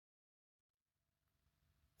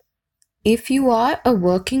If you are a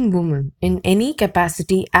working woman in any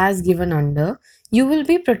capacity as given under, you will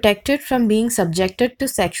be protected from being subjected to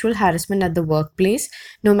sexual harassment at the workplace,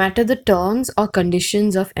 no matter the terms or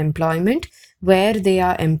conditions of employment, where they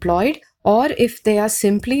are employed, or if they are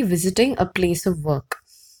simply visiting a place of work.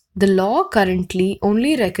 The law currently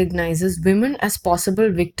only recognizes women as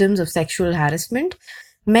possible victims of sexual harassment.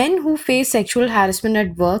 Men who face sexual harassment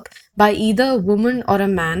at work by either a woman or a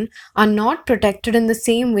man are not protected in the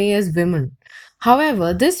same way as women.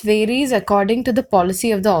 However, this varies according to the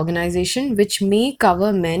policy of the organization, which may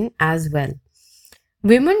cover men as well.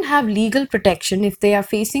 Women have legal protection if they are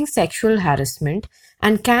facing sexual harassment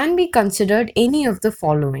and can be considered any of the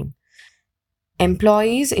following: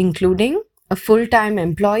 employees, including a full time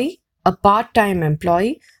employee, a part time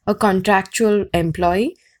employee, a contractual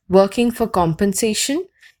employee, working for compensation,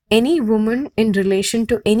 any woman in relation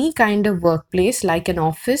to any kind of workplace like an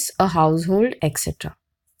office, a household, etc.